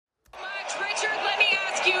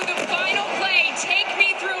you the final play. Take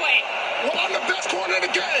me through it. Well, I'm the best corner in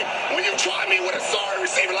the game. When you try me with a sorry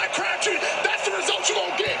receiver like Crabtree, that's the result you're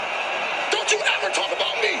going to get. Don't you ever talk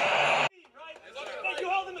about me. You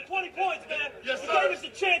held him to 20 points, man. Yes, you sir. gave us a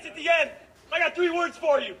chance at the end. I got 3 words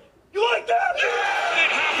for you. You like that? Yeah!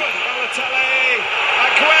 It happened. Balotelli.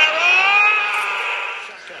 Aguero.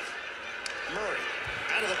 Shotgun. Murray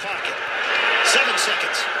out of the pocket. 7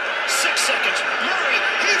 seconds. 6 seconds. Murray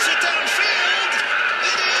heaves it downfield.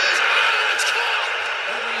 It is. Oh, it's caught.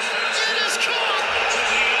 It is caught.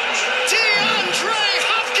 DeAndre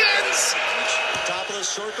Hopkins. Top of the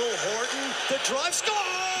circle. Horton. The drive score.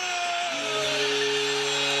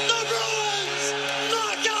 The Bruins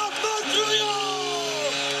knock out Montreal.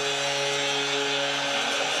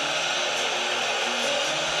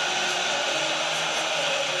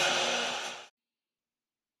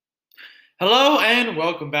 Hello and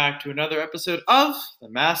welcome back to another episode of the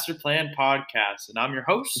Master Plan Podcast. And I'm your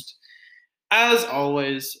host, as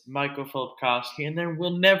always, Michael Filipkowski, and there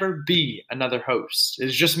will never be another host.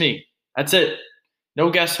 It's just me. That's it. No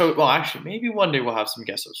guest host. Well, actually, maybe one day we'll have some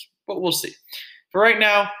guest hosts, but we'll see. For right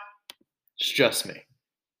now, it's just me.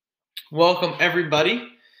 Welcome, everybody.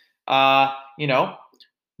 The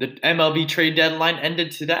MLB Trade Deadline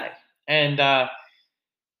ended today, and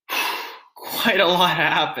quite a lot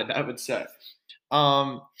happened, I would say.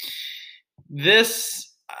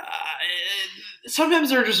 Sometimes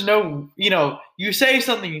there are just no, you say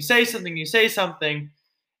something,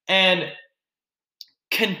 and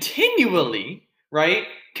continually, right?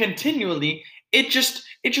 It just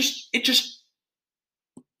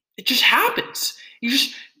happens.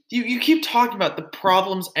 You keep talking about the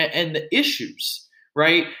problems and the issues,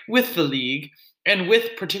 right, with the league and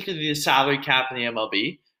with particularly the salary cap in the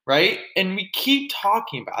MLB, right? And we keep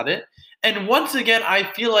talking about it. And once again,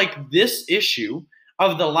 I feel like this issue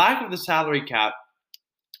of the lack of the salary cap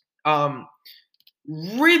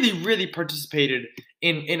really participated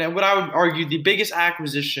in what I would argue the biggest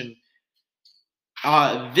acquisition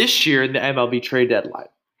this year in the MLB Trade Deadline.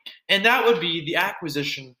 And that would be the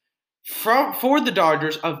acquisition for the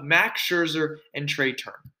Dodgers of Max Scherzer and Trea.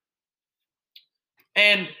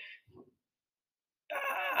 And,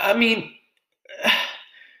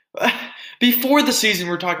 before the season,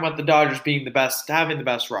 we're talking about the Dodgers being the best, having the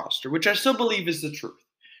best roster, which I still believe is the truth,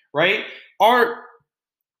 right? Are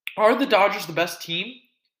the Dodgers the best team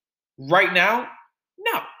right now?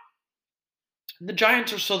 No. The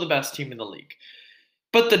Giants are still the best team in the league.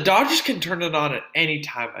 But the Dodgers can turn it on at any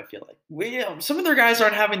time, I feel like. Some of their guys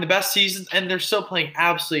aren't having the best seasons, and they're still playing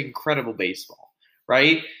absolutely incredible baseball,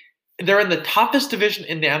 right? They're in the toughest division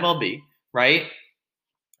in the MLB, right?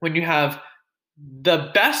 When you have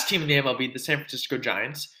the best team in the MLB, the San Francisco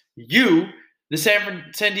Giants, the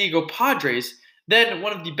San Diego Padres, then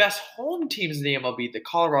one of the best home teams in the MLB, the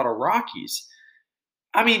Colorado Rockies.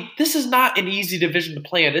 This is not an easy division to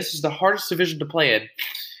play in. This is the hardest division to play in.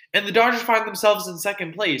 And the Dodgers find themselves in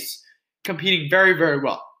second place, competing very, very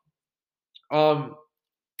well.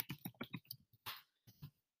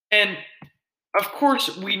 And, of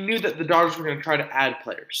course, we knew that the Dodgers were going to try to add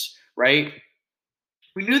players, right?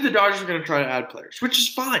 We knew the Dodgers were going to try to add players, which is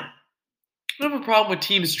fine. I don't have a problem with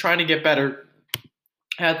teams trying to get better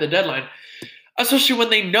at the deadline, especially when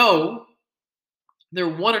they know they're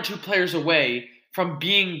 1 or 2 players away from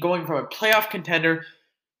going from a playoff contender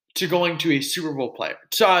to going to a Super Bowl player.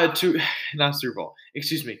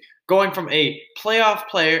 Going from a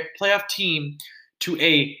playoff team to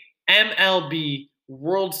a MLB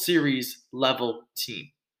World Series level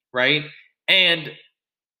team, right? And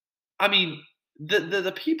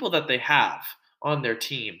the people that they have on their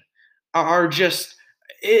team are just,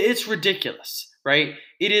 it's ridiculous, right?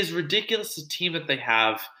 It is ridiculous, the team that they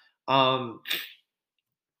have. It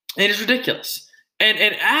is ridiculous. And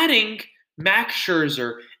adding Max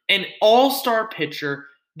Scherzer, an all-star pitcher,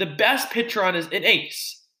 the best pitcher an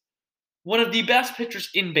ace, one of the best pitchers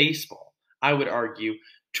in baseball, I would argue,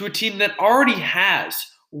 to a team that already has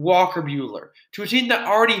Walker Buehler, to a team that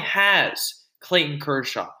already has Clayton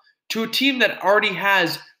Kershaw, to a team that already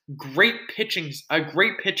has a great pitching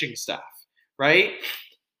staff, right?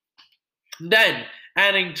 Then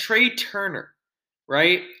adding Trea Turner,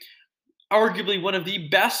 right? Arguably one of the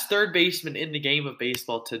best third basemen in the game of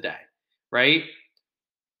baseball today, right?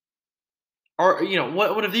 Or,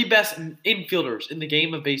 one of the best infielders in the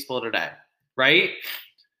game of baseball today, right?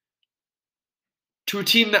 To a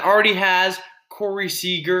team that already has Corey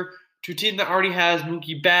Seager, to a team that already has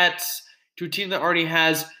Mookie Betts, to a team that already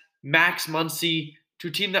has Max Muncy, to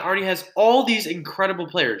a team that already has all these incredible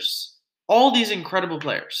players,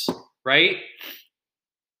 right?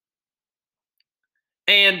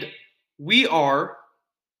 And we are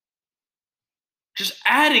just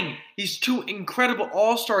adding these two incredible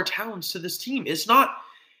all-star talents to this team. It's not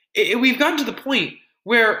we've gotten to the point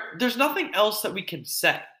where there's nothing else that we can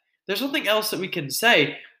say. There's nothing else that we can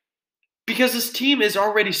say because this team is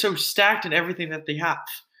already so stacked in everything that they have,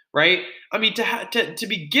 right? I mean, to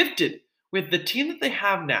be gifted with the team that they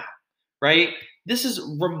have now, right? This is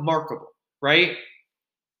remarkable, right?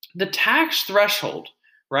 The tax threshold,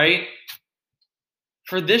 right,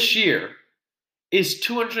 for this year is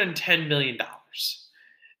 $210 million.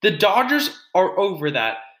 The Dodgers are over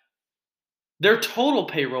that. Their total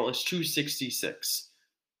payroll is $266,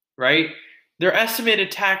 right? Their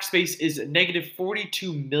estimated tax base is negative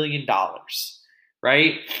 $42 million,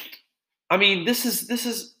 right? I mean, this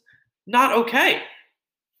is not okay.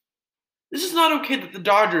 This is not okay that the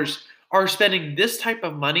Dodgers are spending this type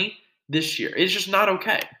of money this year. It's just not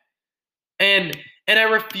okay. And I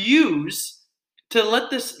refuse to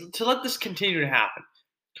let this continue to happen.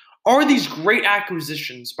 Are these great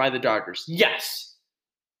acquisitions by the Dodgers? Yes.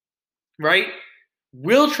 Right?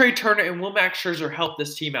 Will Trea Turner and will Max Scherzer help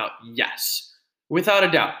this team out? Yes. Without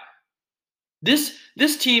a doubt. This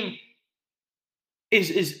team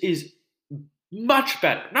is much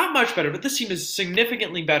better. Not much better, but this team is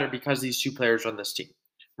significantly better because these two players on this team.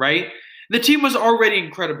 Right? The team was already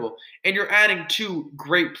incredible, and you're adding two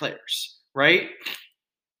great players. Right?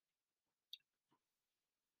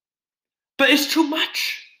 But it's too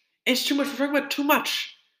much. It's too much. We're talking about too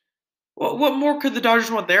much. What more could the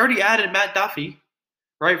Dodgers want? They already added Matt Duffy,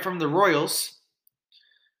 right, from the Royals.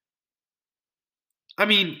 I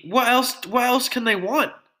mean, what else can they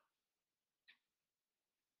want?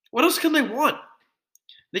 What else can they want?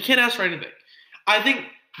 They can't ask for anything. I think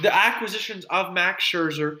the acquisitions of Max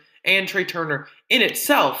Scherzer and Trea Turner in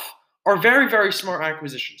itself are very, very smart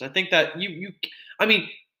acquisitions. I think that I mean,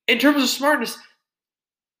 in terms of smartness,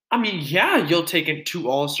 I mean, yeah, you'll take two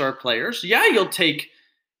all-star players. Yeah, you'll take,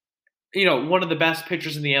 one of the best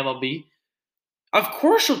pitchers in the MLB. Of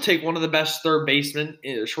course you'll take one of the best third basemen,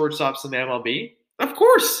 shortstops in the MLB. Of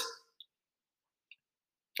course.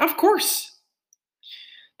 Of course.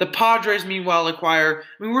 The Padres, meanwhile,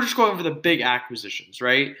 we're just going over the big acquisitions,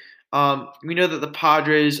 right? We know that the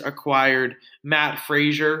Padres acquired Matt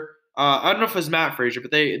Frazier. I don't know if it was Matt Frazier,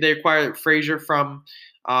 but they acquired Frazier from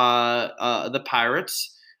the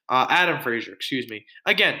Pirates. Adam Frazier, excuse me.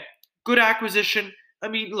 Again, good acquisition. I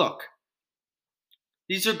mean, look,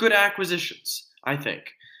 these are good acquisitions, I think.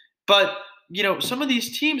 But, some of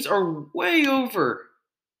these teams are way over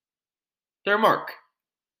their mark.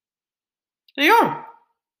 They are.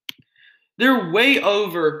 They're way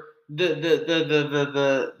over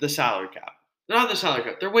the salary cap. Not the salary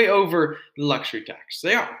cap. They're way over the luxury tax.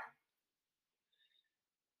 They are.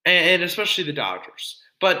 And especially the Dodgers.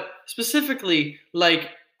 But specifically,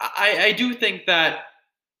 I do think that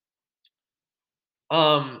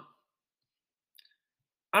I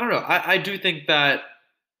don't know. I do think that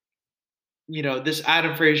this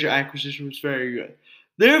Adam Frazier acquisition was very good.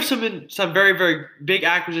 There have some very, very big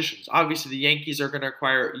acquisitions. Obviously, the Yankees are going to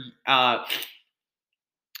acquire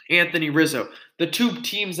Anthony Rizzo. The two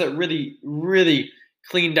teams that really, really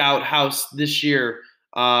cleaned out house this year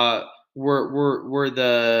were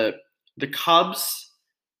the Cubs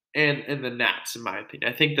and the Nats, in my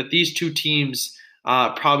opinion. I think that these two teams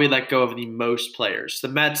probably let go of the most players. The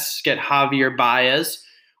Mets get Javier Baez,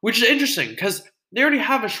 which is interesting because they already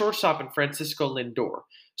have a shortstop in Francisco Lindor.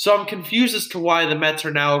 So I'm confused as to why the Mets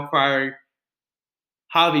are now acquiring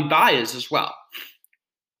Javi Baez as well.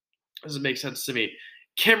 Doesn't make sense to me.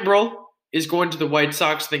 Kimbrel is going to the White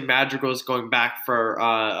Sox. I think Madrigal is going back for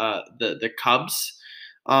the Cubs.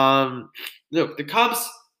 Look, the Cubs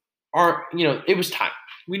are, it was time.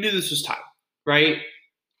 We knew this was time, right?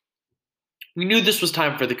 We knew this was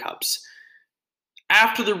time for the Cubs.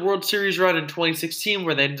 After the World Series run in 2016,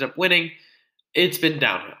 where they ended up winning, it's been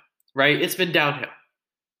downhill, right? It's been downhill.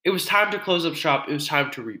 It was time to close up shop. It was time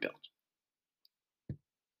to rebuild.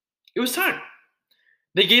 It was time.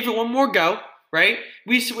 They gave it one more go, right?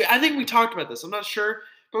 I think we talked about this. I'm not sure,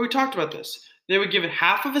 but we talked about this. They would give it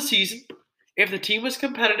half of a season. If the team was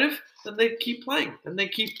competitive, then they'd keep playing. And they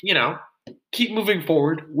keep moving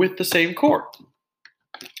forward with the same core.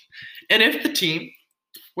 And if the team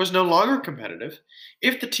was no longer competitive,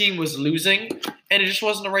 if the team was losing and it just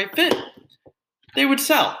wasn't a right fit, they would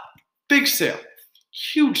sell. Big sale.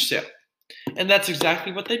 Huge sale. And that's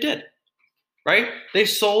exactly what they did. Right? They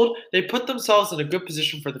sold. They put themselves in a good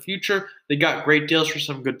position for the future. They got great deals for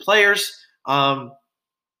some good players.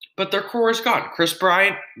 But their core is gone. Chris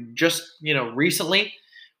Bryant just, recently,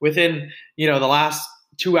 within, the last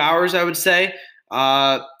 2 hours, I would say,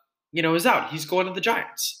 is out. He's going to the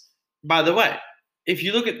Giants. By the way, if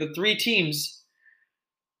you look at the three teams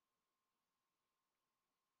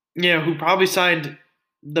who probably signed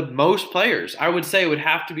the most players, I would say it would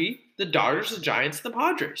have to be the Dodgers, the Giants, the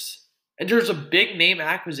Padres. In terms of big name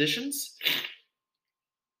acquisitions,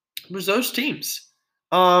 it was those teams.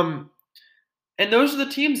 And those are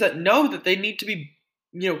the teams that know that they need to be,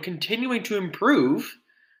 continuing to improve,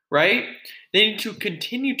 right? They need to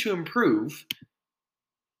continue to improve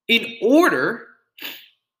in order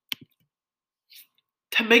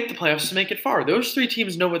to make the playoffs, to make it far. Those three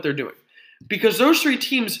teams know what they're doing because those three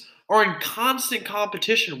teams are in constant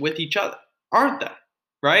competition with each other, aren't they?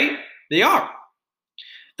 Right? They are.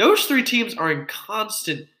 Those three teams are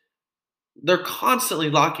they're constantly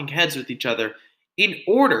locking heads with each other in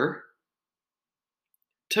order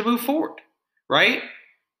to move forward, right?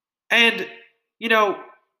 And,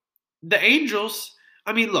 the Angels,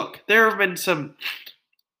 I mean, look, there have been some,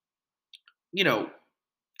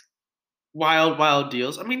 wild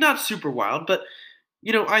deals. I mean, not super wild, but,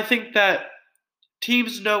 I think that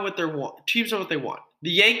teams know what they want. Teams know what they want. The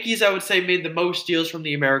Yankees, I would say, made the most deals from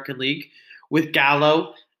the American League with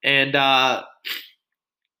Gallo and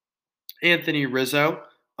Anthony Rizzo.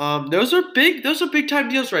 Those are big time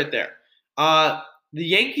deals right there. The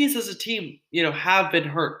Yankees as a team, have been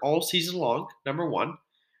hurt all season long. Number one,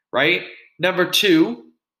 right? Number two,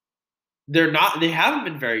 they haven't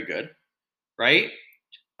been very good, right?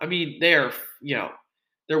 I mean, their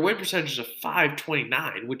win percentage is of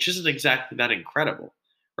 .529, which isn't exactly that incredible,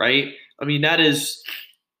 right? I mean, that is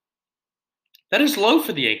low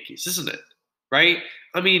for the Yankees, isn't it? Right?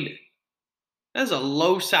 I mean, that's a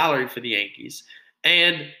low salary for the Yankees.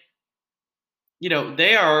 And,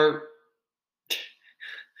 they are,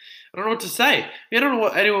 I don't know what to say. I don't know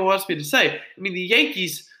what anyone wants me to say. I mean, the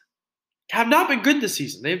Yankees have not been good this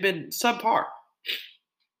season. They've been subpar.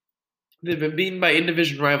 They've been beaten by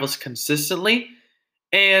in-division rivals consistently,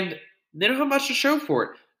 and they don't have much to show for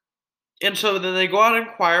it. And so then they go out and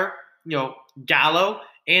acquire, Gallo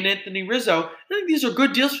and Anthony Rizzo. I think these are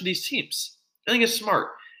good deals for these teams. I think it's smart.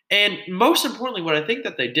 And most importantly, what I think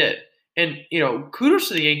that they did, and, kudos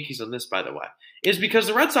to the Yankees on this, by the way, is because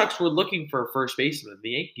the Red Sox were looking for a first baseman.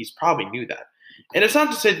 The Yankees probably knew that. And it's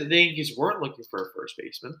not to say that the Yankees weren't looking for a first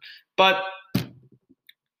baseman, but,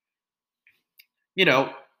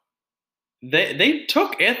 they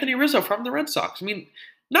took Anthony Rizzo from the Red Sox. I mean,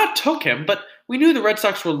 not took him, but we knew the Red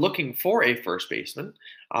Sox were looking for a first baseman.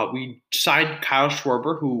 We signed Kyle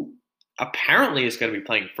Schwarber, who apparently is going to be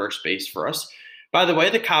playing first base for us. By the way,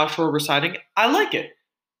 the Kyle Schwarber signing, I like it.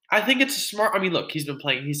 I think it's a smart. I mean, look, he's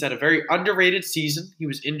had a very underrated season. He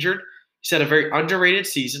was injured. He's had a very underrated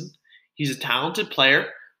season. He's a talented player,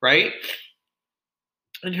 right?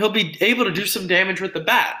 And he'll be able to do some damage with the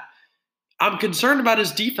bat. I'm concerned about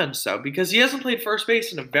his defense, though, because he hasn't played first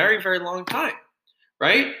base in a very, very long time,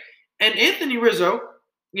 right? And Anthony Rizzo,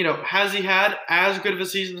 has he had as good of a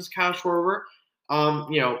season as Kyle Schwarber?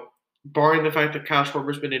 Barring the fact that Kyle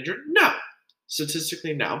Schwarber's been injured? No.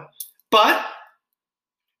 Statistically, no. But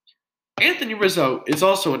Anthony Rizzo is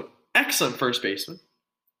also an excellent first baseman.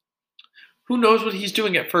 Who knows what he's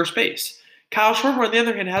doing at first base? Kyle Schwarber, on the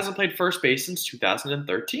other hand, hasn't played first base since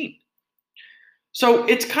 2013. So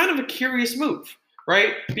it's kind of a curious move,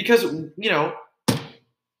 right? Because, the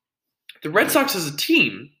Red Sox as a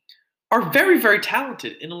team are very, very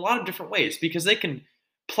talented in a lot of different ways because they can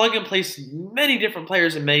plug and place many different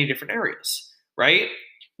players in many different areas, right?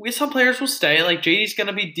 Some players will stay, like JD's going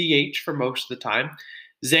to be DH for most of the time.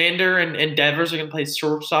 Xander and Devers are going to play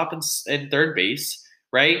shortstop and third base,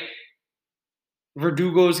 right?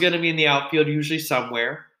 Verdugo is going to be in the outfield usually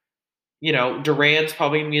somewhere. Duran's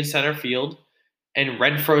probably going to be in center field. And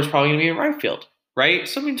Renfroe is probably going to be in right field, right?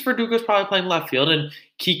 So that means Verdugo's probably playing left field. And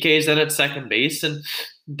Kike's then at second base. And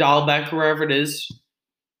Dahlbeck, wherever it is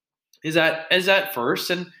at first.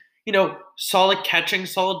 And, solid catching,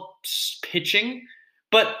 solid pitching.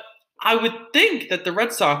 But I would think that the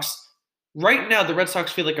Red Sox, right now, the Red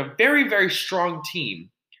Sox feel like a very, very strong team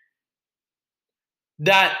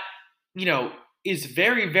that, is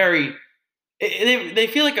very, very – they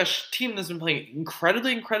feel like a team that's been playing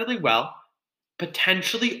incredibly, incredibly well,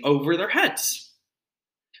 potentially over their heads,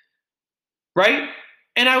 right?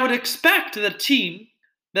 And I would expect that a team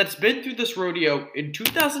that's been through this rodeo in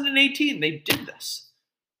 2018, they did this,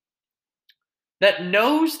 that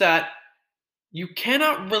knows that you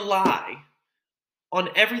cannot rely on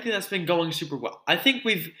everything that's been going super well. I think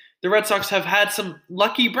the Red Sox have had some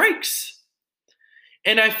lucky breaks.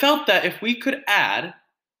 And I felt that if we could add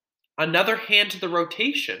another hand to the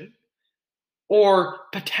rotation or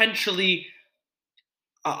potentially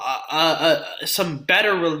some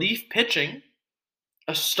better relief pitching,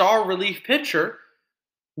 a star relief pitcher,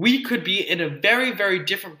 we could be in a very, very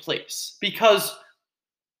different place. Because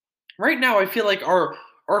right now I feel like our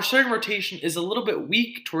starting rotation is a little bit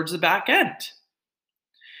weak towards the back end.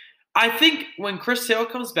 I think when Chris Sale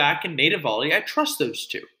comes back and Nate Eovaldi, I trust those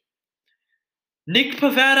two. Nick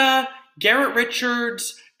Pivetta, Garrett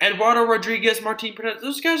Richards, Eduardo Rodriguez, Martin Perez,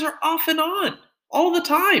 those guys are off and on all the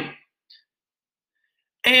time.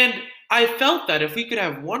 And I felt that if we could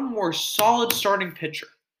have one more solid starting pitcher,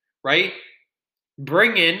 right?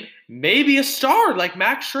 Bring in maybe a star like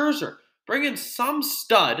Max Scherzer. Bring in some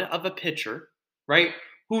stud of a pitcher, right?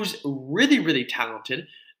 Who's really, really talented.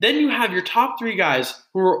 Then you have your top three guys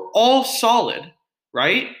who are all solid,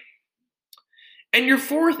 right? And your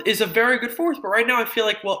fourth is a very good fourth. But right now I feel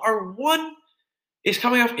like, well, our one is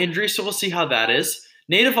coming off injury, so we'll see how that is.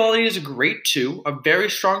 Nate Eovaldi is a great 2, a very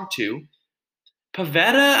strong 2.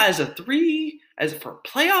 Pivetta as a 3, for a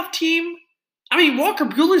playoff team. I mean, Walker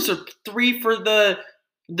Buehler's a 3 for the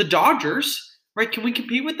Dodgers, right? Can we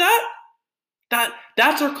compete with that?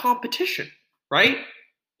 That's our competition, right?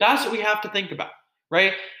 That's what we have to think about,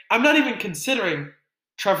 right? I'm not even considering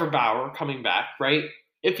Trevor Bauer coming back, right?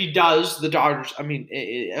 If he does, the Dodgers, I mean,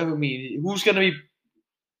 who's going to be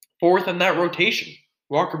fourth in that rotation?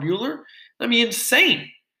 Walker Buehler? I mean, insane.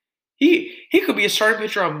 He could be a starting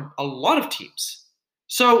pitcher on a lot of teams.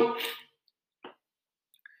 So,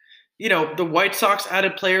 the White Sox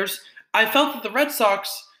added players. I felt that the Red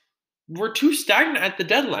Sox were too stagnant at the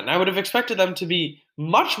deadline. I would have expected them to be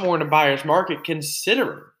much more in a buyer's market,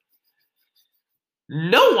 considering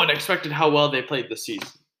no one expected how well they played this season.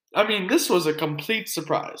 I mean, this was a complete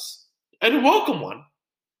surprise. And a welcome one.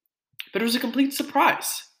 But it was a complete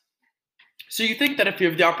surprise. So you think that if you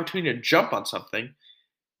have the opportunity to jump on something,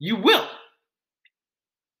 you will.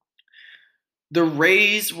 The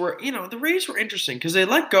Rays were interesting because they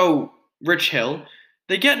let go Rich Hill.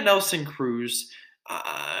 They get Nelson Cruz.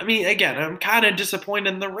 I mean, again, I'm kind of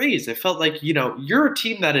disappointed in the Rays. I felt like, you're a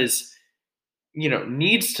team that is,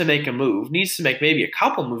 needs to make a move, needs to make maybe a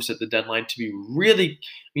couple moves at the deadline to be really,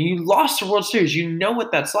 you lost the World Series. You know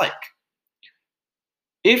what that's like.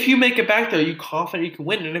 If you make it back there, you're confident you can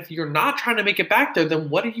win. And if you're not trying to make it back there, then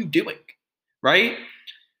what are you doing? Right?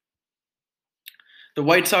 The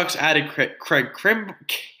White Sox added Craig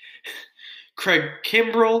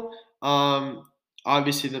Kimbrell.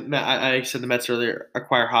 Obviously, I said the Mets earlier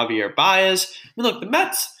acquire Javier Baez. I mean, look, the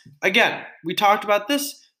Mets, again, we talked about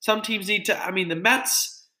this. Some teams the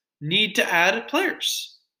Mets need to add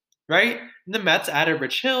players, right? And the Mets added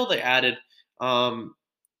Rich Hill. They added Javier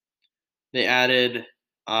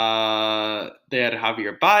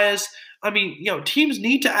Baez. I mean, teams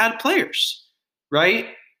need to add players, right?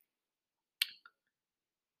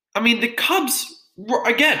 I mean, the Cubs were,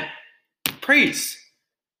 again, praise.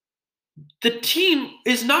 The team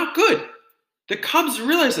is not good. The Cubs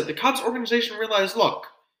realized that. The Cubs organization realized, look,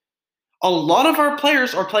 a lot of our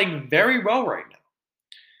players are playing very well right now.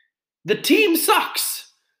 The team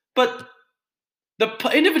sucks, but the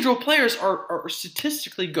individual players are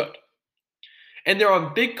statistically good. And they're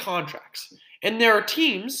on big contracts. And there are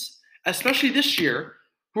teams, especially this year,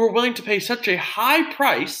 who are willing to pay such a high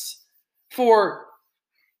price for,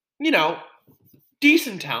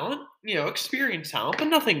 decent talent, experienced talent, but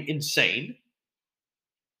nothing insane.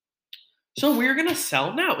 So we're going to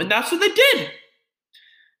sell now. And that's what they did.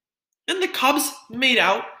 And the Cubs made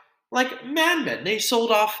out like madmen. They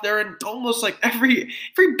sold off almost like every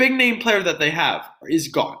big name player that they have is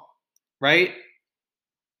gone, right?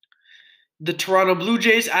 The Toronto Blue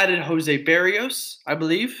Jays added Jose Barrios, I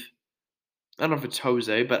believe. I don't know if it's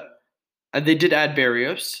Jose, but they did add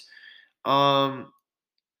Barrios.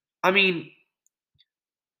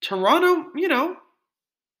 Toronto,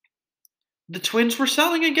 the Twins were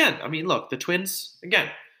selling again. I mean, look, the Twins, again,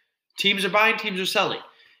 teams are buying, teams are selling.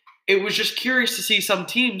 It was just curious to see some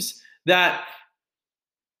teams that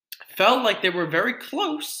felt like they were very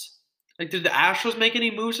close. Like, did the Astros make any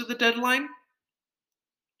moves at the deadline?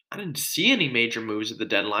 I didn't see any major moves at the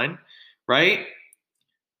deadline, right?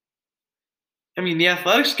 I mean, the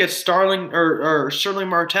Athletics get Sterling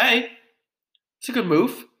Marte. It's a good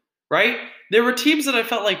move, right? There were teams that I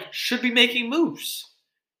felt like should be making moves.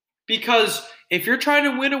 Because if you're trying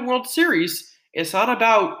to win a World Series, it's not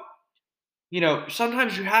about,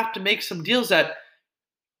 sometimes you have to make some deals that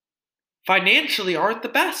financially aren't the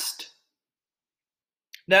best.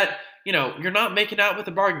 That, you're not making out with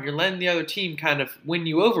a bargain. You're letting the other team kind of win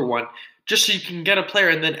you over one just so you can get a player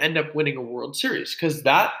and then end up winning a World Series. Because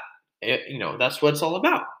that's what it's all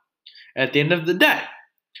about at the end of the day.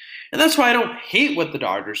 And that's why I don't hate what the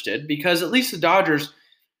Dodgers did, because at least the Dodgers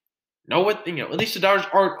know what, at least the Dodgers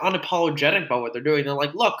aren't unapologetic about what they're doing. They're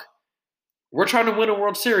like, look, we're trying to win a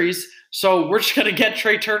World Series, so we're just going to get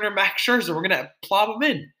Trey Turner, Max Scherzer. We're going to plop them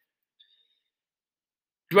in.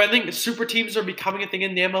 Do I think super teams are becoming a thing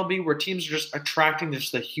in the MLB where teams are just attracting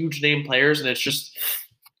just the huge name players and it's just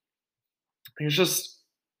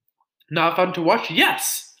not fun to watch?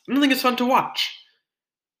 Yes. I don't think it's fun to watch.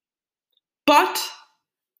 But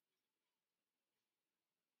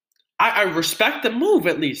I respect the move,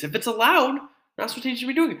 at least. If it's allowed, that's what teams should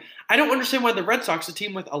be doing. I don't understand why the Red Sox, a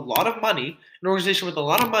team with a lot of money, an organization with a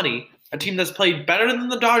lot of money, a team that's played better than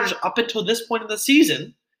the Dodgers up until this point in the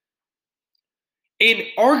season, in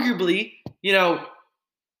arguably,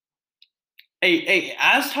 a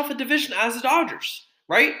as tough a division as the Dodgers,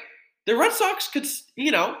 right? The Red Sox could,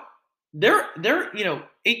 they're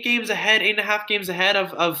 8 games ahead, 8.5 games ahead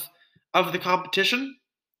of the competition,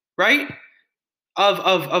 right?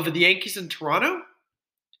 Of the Yankees in Toronto,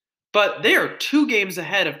 but they are 2 games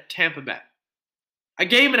ahead of Tampa Bay, a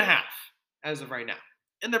game and a half as of right now,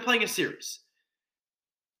 and they're playing a series.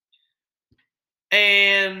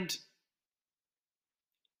 And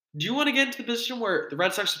do you want to get into the position where the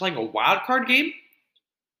Red Sox are playing a wild card game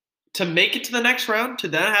to make it to the next round, to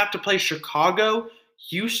then have to play Chicago,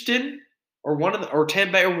 Houston, or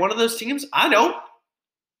Tampa Bay, or one of those teams? I don't.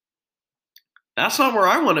 That's not where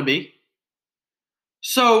I want to be.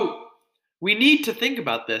 So we need to think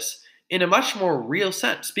about this in a much more real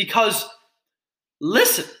sense because,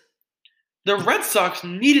 listen, the Red Sox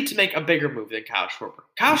needed to make a bigger move than Kyle Schwarber.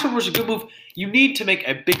 Kyle Schwarber was a good move. You need to make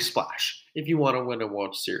a big splash if you want to win a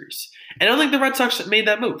World Series. And I don't think the Red Sox made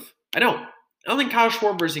that move. I don't think Kyle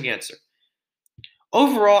Schwarber is the answer.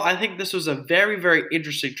 Overall, I think this was a very, very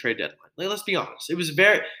interesting trade deadline. Let's be honest. It was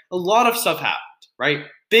a lot of stuff happened, right?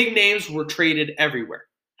 Big names were traded everywhere.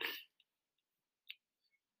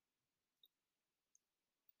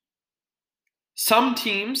 Some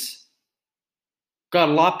teams got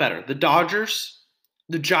a lot better. The Dodgers,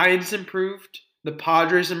 the Giants improved, the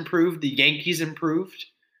Padres improved, the Yankees improved.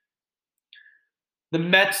 The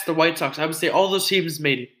Mets, the White Sox, I would say all those teams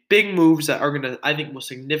made big moves that are going to, I think, will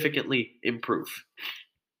significantly improve.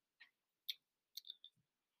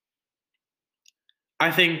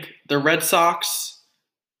 I think the Red Sox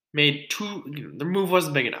made their move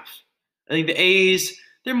wasn't big enough. I think the A's,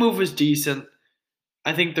 their move was decent.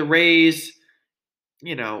 I think the Rays,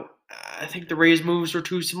 I think the Rays' moves were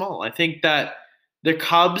too small. I think that the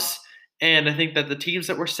Cubs and I think that the teams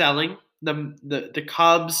that were selling, the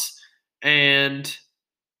Cubs and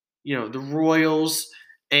the Royals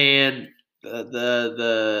and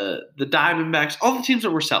the Diamondbacks, all the teams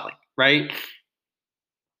that were selling, right?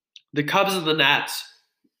 The Cubs and the Nats,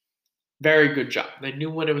 very good job. They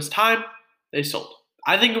knew when it was time, they sold.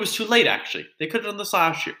 I think it was too late, actually. They could have done this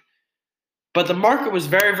last year. But the market was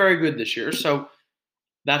very, very good this year, so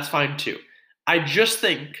that's fine too. I just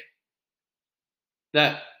think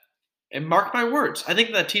that, and mark my words, I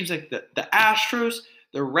think that teams like the Astros,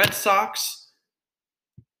 the Red Sox,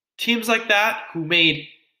 teams like that who made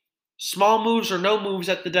small moves or no moves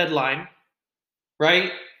at the deadline,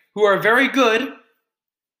 right, who are very good,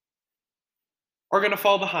 are going to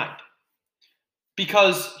fall behind.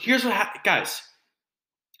 Because here's what happens, guys.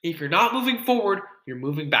 If you're not moving forward, you're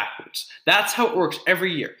moving backwards. That's how it works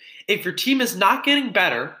every year. If your team is not getting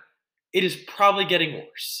better, it is probably getting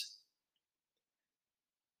worse.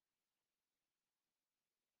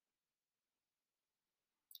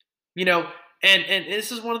 And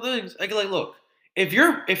this is one of the things. Like look, if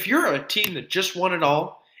you're a team that just won it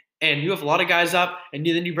all, and you have a lot of guys up, and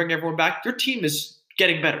then you bring everyone back, your team is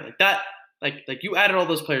getting better. Like that. Like you added all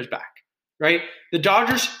those players back. Right? The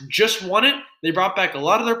Dodgers just won it. They brought back a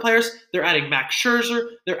lot of their players. They're adding Max Scherzer.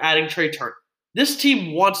 They're adding Trea. This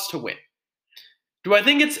team wants to win. Do I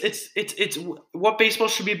think it's what baseball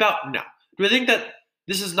should be about? No. Do I think that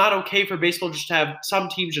this is not okay for baseball just to have some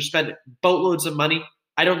teams just spend boatloads of money?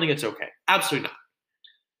 I don't think it's okay. Absolutely not.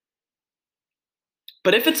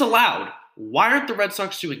 But if it's allowed, why aren't the Red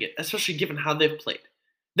Sox doing it? Especially given how they've played.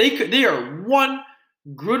 They are one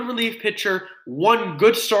good relief pitcher, one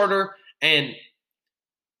good starter, and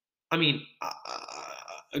I mean,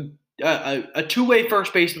 a two-way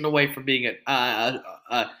first baseman away from being a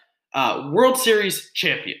World Series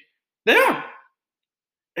champion. They are.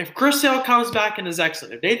 If Chris Sale comes back and is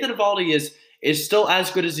excellent, if Nathan Eovaldi is still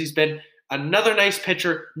as good as he's been, another nice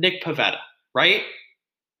pitcher, Nick Pivetta, right?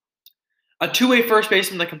 A two-way first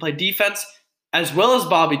baseman that can play defense as well as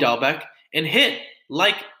Bobby Dahlbeck and hit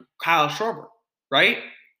like Kyle Schwarber, right?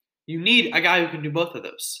 You need a guy who can do both of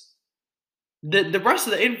those. The rest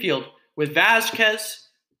of the infield with Vasquez,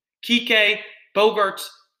 Kike, Bogarts,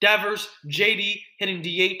 Devers, JD hitting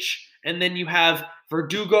DH, and then you have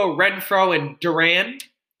Verdugo, Renfroe, and Duran,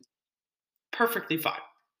 perfectly fine.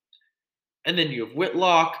 And then you have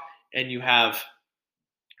Whitlock, and you have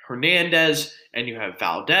Hernandez, and you have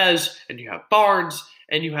Valdez, and you have Barnes,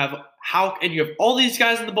 and you have and you have all these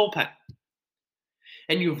guys in the bullpen.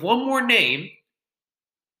 And you have one more name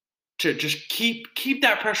to just keep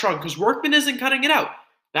that pressure on, because Workman isn't cutting it out.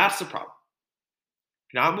 That's the problem.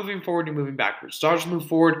 You're not moving forward, you're moving backwards. Dodgers move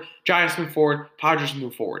forward, Giants move forward, Padres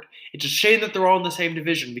move forward. It's a shame that they're all in the same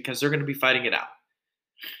division because they're going to be fighting it out.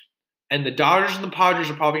 And the Dodgers and the Padres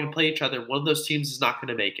are probably going to play each other. One of those teams is not going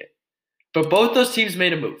to make it. But both those teams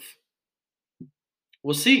made a move.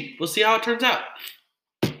 We'll see. We'll see how it turns out.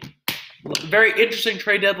 Very interesting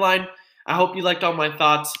trade deadline. I hope you liked all my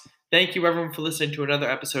thoughts. Thank you, everyone, for listening to another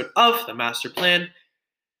episode of The Master Plan.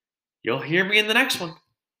 You'll hear me in the next one.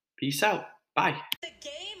 Peace out. Bye. The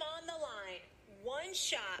game on the line. One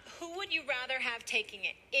shot. Who would you rather have taking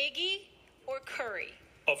it? Iggy or Curry?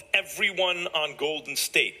 Of everyone on Golden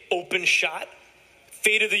State, open shot,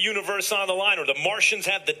 fate of the universe on the line, or the Martians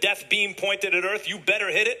have the death beam pointed at Earth, you better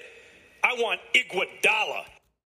hit it. I want Iguodala.